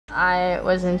I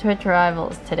was in Twitch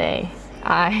Rivals today.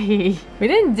 We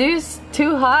didn't do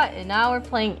too hot and now we're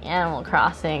playing Animal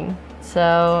Crossing.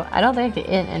 So I don't think I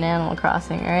can in Animal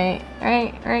Crossing, right?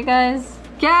 Right guys?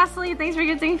 Ghastly, thanks for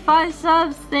getting 5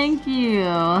 subs. Thank you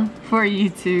for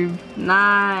YouTube.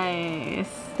 Nice.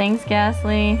 Thanks,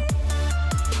 Ghastly.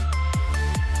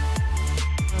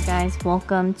 Hello guys,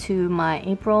 welcome to my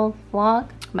April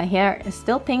vlog. My hair is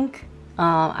still pink.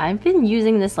 I've been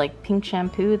using this like pink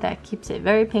shampoo that keeps it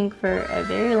very pink for a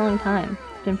very long time.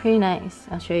 It's been pretty nice.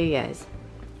 I'll show you guys.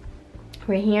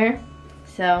 Right here.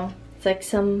 So it's like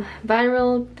some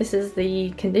viral. This is the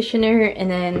conditioner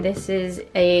and then this is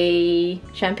a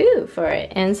shampoo for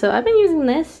it. And so I've been using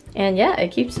this and yeah,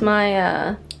 it keeps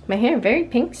my my hair very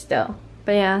pink still.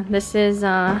 But yeah, this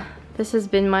has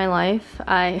been my life.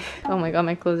 Oh my god,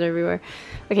 my clothes are everywhere.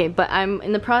 Okay, but I'm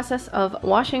in the process of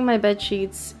washing my bed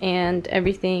sheets and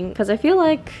everything because I feel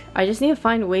like I just need to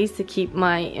find ways to keep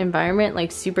my environment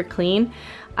like super clean.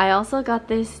 I also got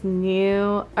this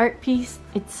new art piece.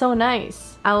 It's so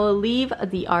nice. I will leave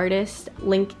the artist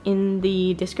link in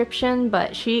the description,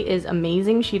 but she is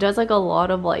amazing. She does like a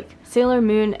lot of like Sailor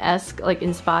Moon-esque like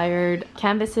inspired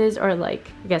canvases or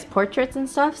like I guess portraits and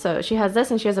stuff. So she has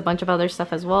this and she has a bunch of other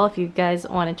stuff as well if you guys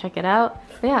want to check it out.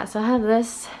 But yeah, so I have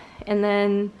this and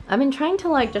then I've been trying to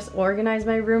like just organize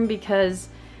my room because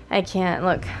I can't.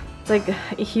 Look, it's like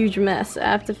a huge mess. I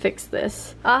have to fix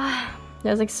this.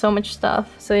 There's like so much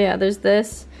stuff. So yeah, there's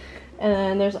this and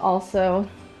then there's also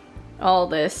all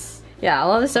this. Yeah, a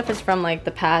lot of this stuff is from like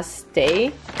the past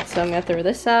day. So I'm gonna throw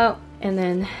this out and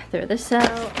then throw this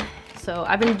out. So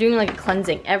I've been doing like a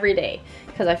cleansing every day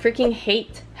because I freaking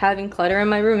hate having clutter in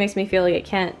my room. It makes me feel like it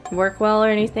can't work well or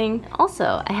anything.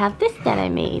 Also, I have this that I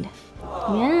made.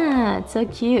 Yeah, it's so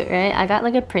cute, right? I got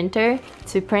like a printer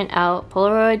to print out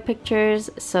Polaroid pictures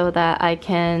so that I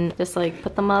can just like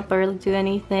put them up or do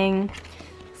anything.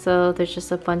 So there's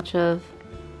just a bunch of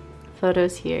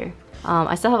photos here.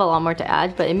 I still have a lot more to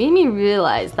add, but it made me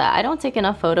realize that I don't take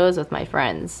enough photos with my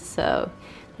friends. So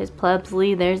there's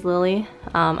Plebsley, there's Lily.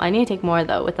 I need to take more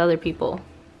though with other people.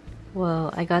 Whoa,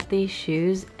 I got these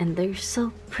shoes and they're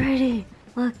so pretty.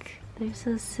 Look, they're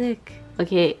so sick.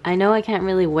 Okay, I know I can't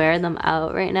really wear them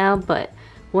out right now, but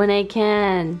when I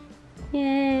can,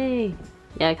 yay!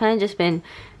 Yeah, I kind of just been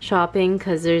shopping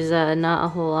because there's not a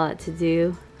whole lot to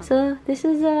do. So this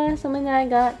is something that I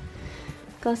got.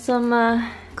 Got some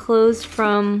clothes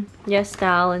from Yes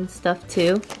Style and stuff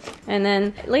too. And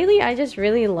then lately I just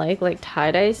really like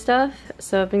tie-dye stuff.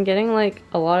 So I've been getting like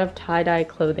a lot of tie-dye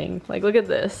clothing. Like look at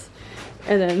this.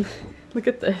 And then look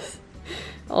at this.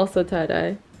 Also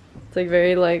tie-dye. It's like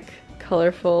very like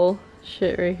colorful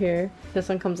shit right here. This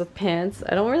one comes with pants.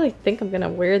 I don't really think I'm gonna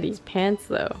wear these pants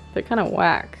though. They're kind of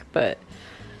whack, but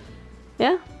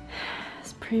yeah,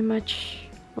 that's pretty much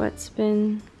what's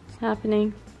been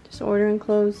happening. Just ordering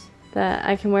clothes that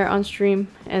I can wear on stream,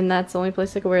 and that's the only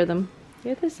place I can wear them.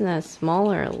 Get this in a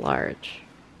small or a large?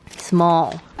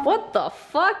 Small. What the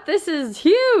fuck? This is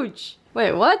huge!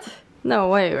 Wait, what? No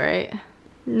way, right?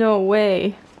 No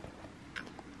way.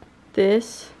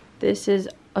 This is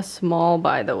a small,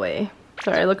 by the way.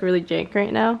 Sorry, I look really jank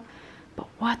right now. But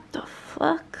what the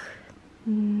fuck?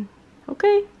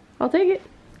 Okay, I'll take it.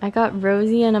 I got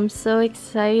Rosie and I'm so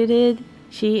excited.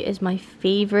 She is my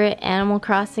favorite Animal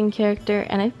Crossing character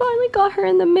and I finally got her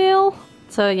in the mail.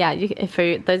 So yeah,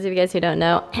 for those of you guys who don't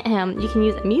know, you can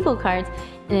use amiibo cards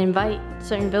and invite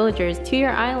certain villagers to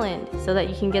your island so that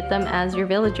you can get them as your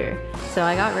villager. So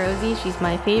I got Rosie, she's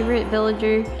my favorite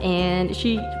villager, and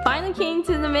she finally came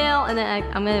to the mail, and then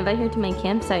I'm gonna invite her to my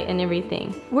campsite and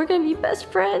everything. We're gonna be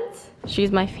best friends.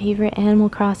 She's my favorite Animal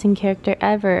Crossing character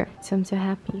ever, so I'm so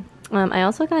happy. I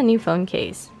also got a new phone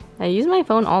case. I use my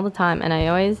phone all the time, and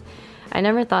I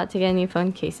never thought to get a new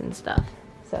phone case and stuff.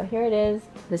 So here it is.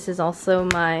 This is also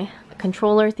my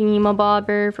controller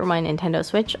thingy-mabobber for my Nintendo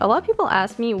Switch. A lot of people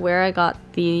ask me where I got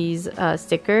these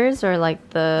stickers or like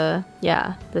the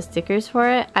stickers for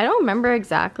it. I don't remember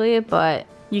exactly, but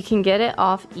you can get it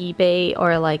off eBay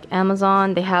or like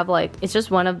Amazon. They have like, it's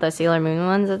just one of the Sailor Moon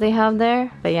ones that they have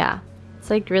there. But yeah, it's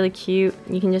like really cute.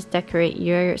 You can just decorate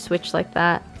your Switch like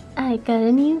that. I got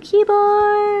a new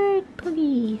keyboard!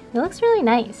 Poogie! It looks really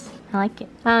nice. I like it.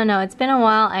 I don't know, it's been a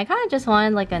while. I kind of just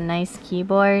wanted like a nice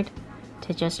keyboard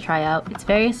to just try out. It's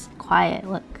very quiet,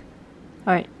 look.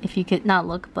 Or if you could not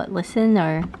look but listen,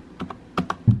 or...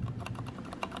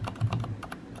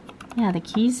 Yeah, the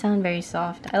keys sound very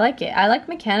soft. I like it. I like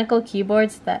mechanical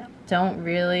keyboards that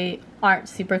aren't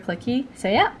super clicky. So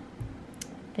yeah,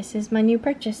 this is my new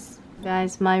purchase.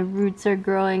 Guys, my roots are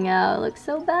growing out. It looks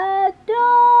so bad.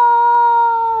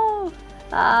 No!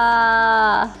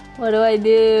 Ah, what do I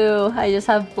do? I just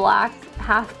have black,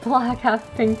 half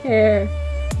pink hair.